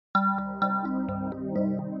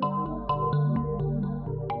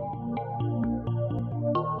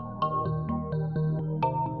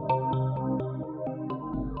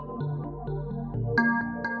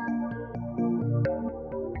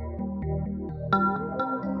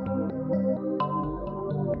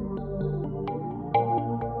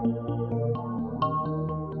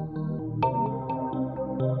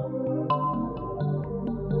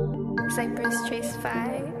Trace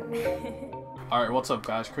 5. Alright, what's up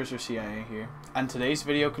guys, Chris or CIA here, and today's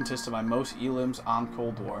video consists of my most Elims on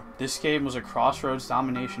Cold War. This game was a crossroads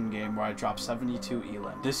domination game where I dropped 72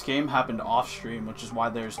 Elims. This game happened off stream, which is why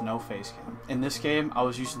there's no face cam. In this game, I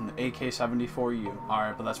was using the AK-74U.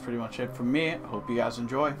 Alright, but that's pretty much it from me. I hope you guys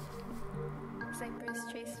enjoy. Cypress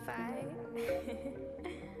Trace 5.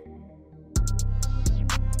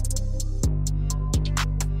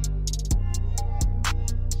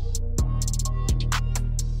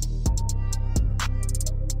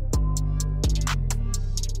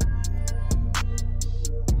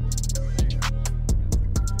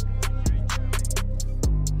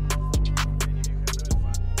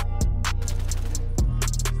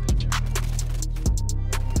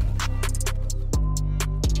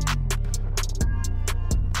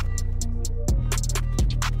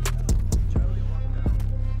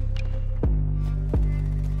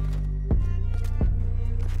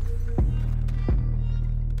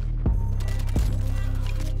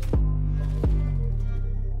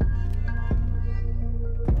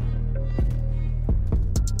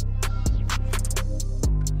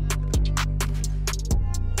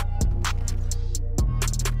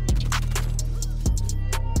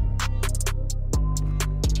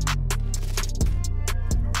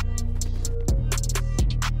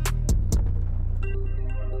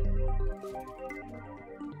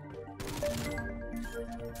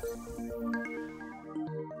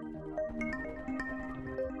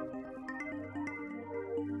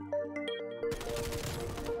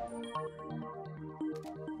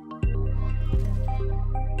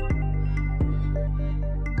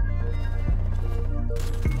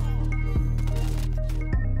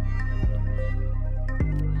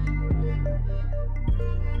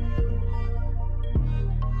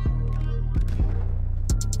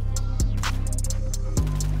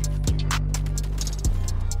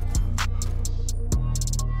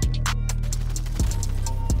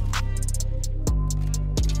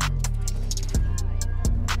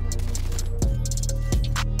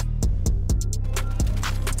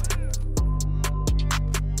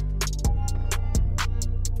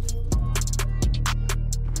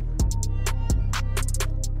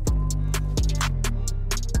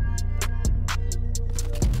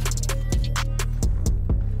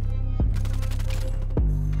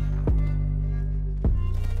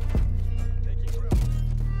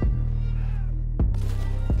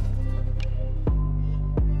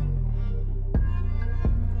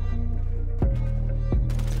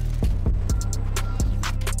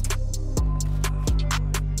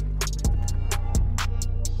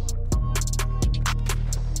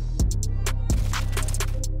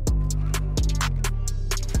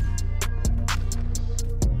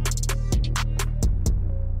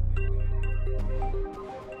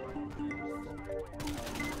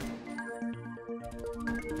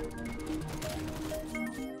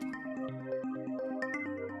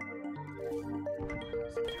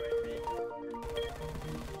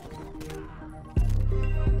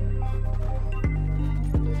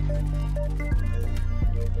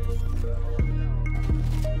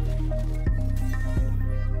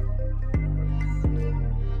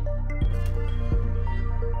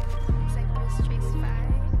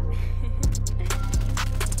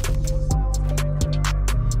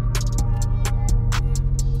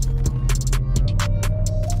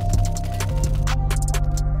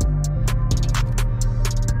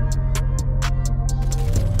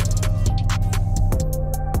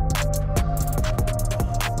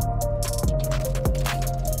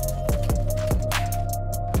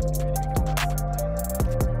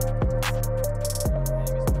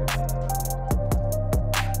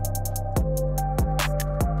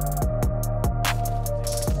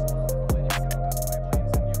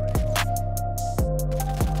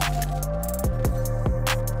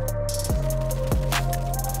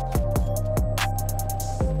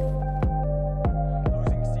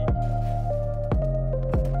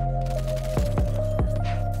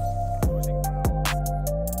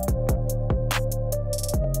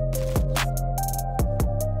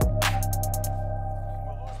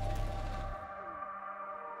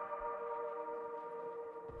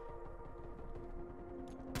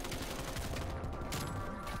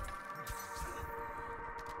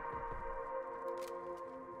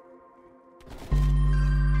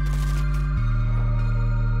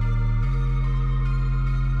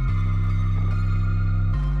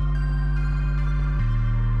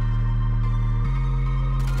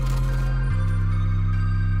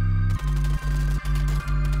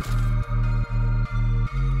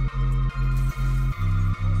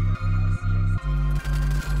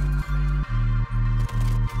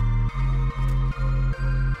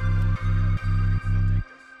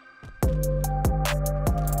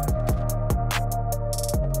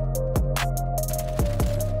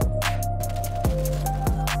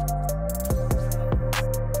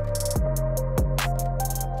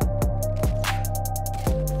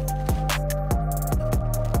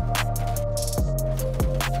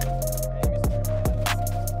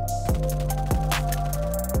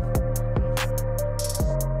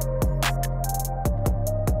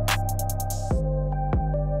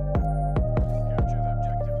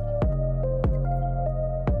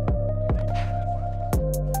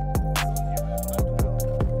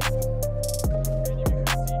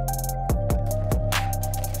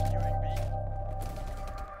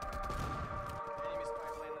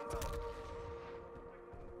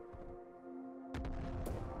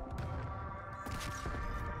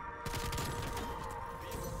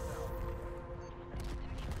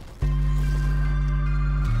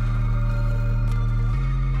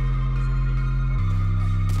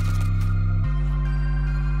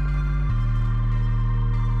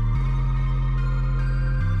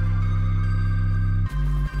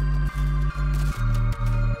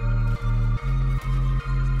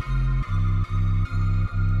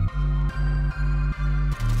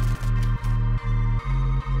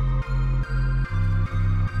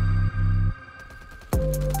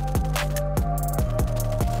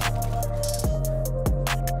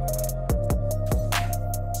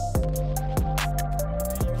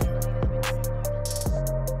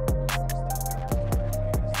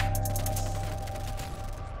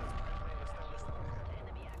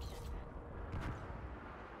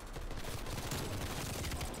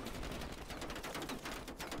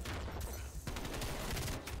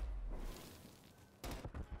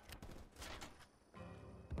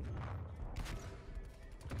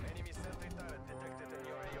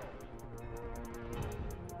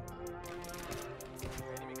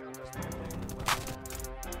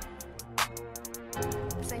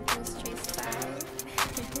 Cypress Trace 5.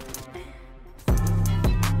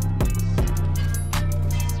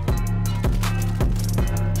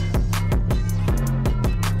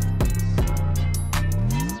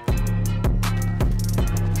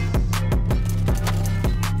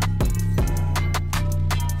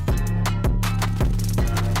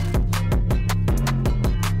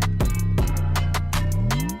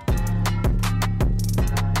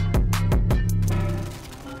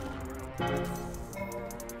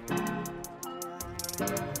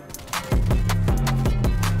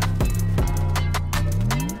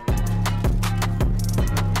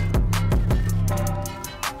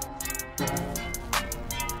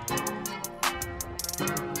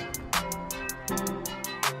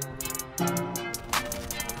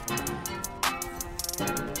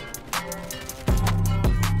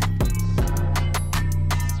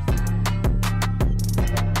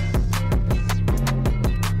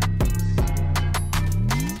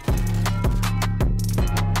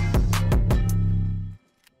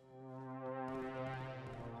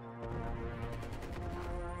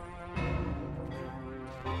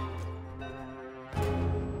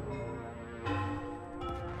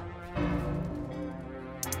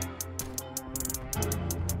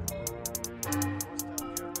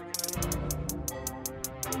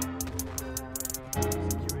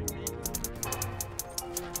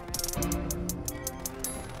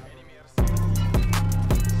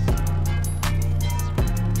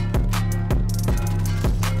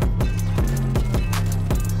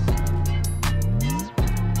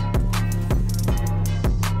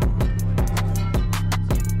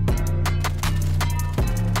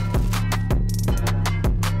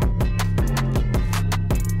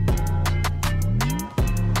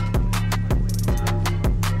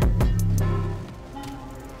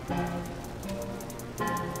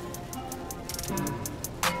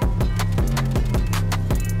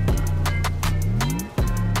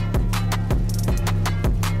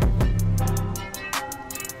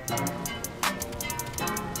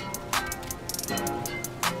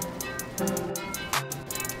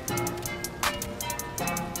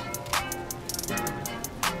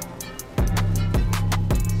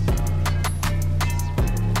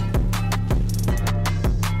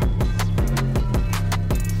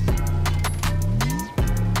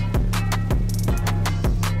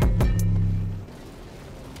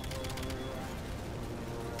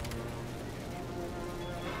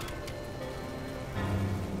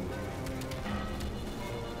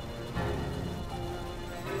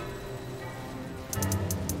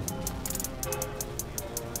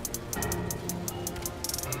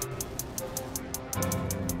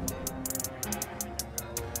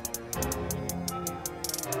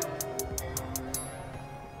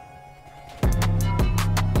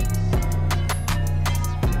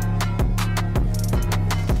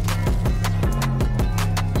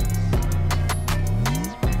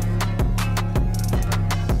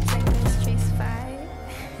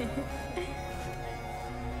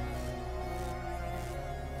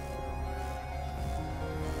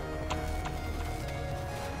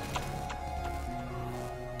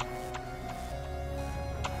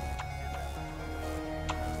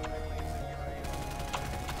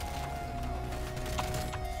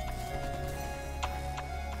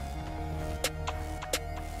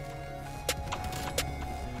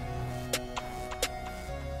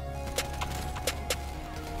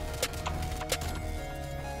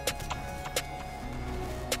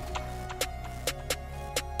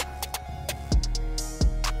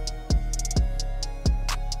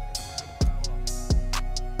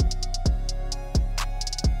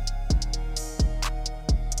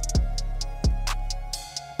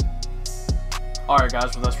 Alright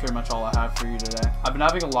guys, well that's pretty much all I have for you today. I've been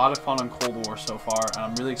having a lot of fun on Cold War so far, and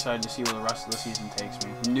I'm really excited to see where the rest of the season takes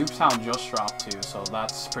me. Nuketown just dropped too, so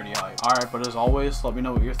that's pretty hype. Alright, but as always, let me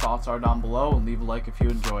know what your thoughts are down below, and leave a like if you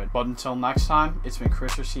enjoyed. But until next time, it's been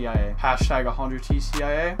Chris or CIA.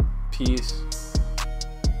 #100TCIA. Peace.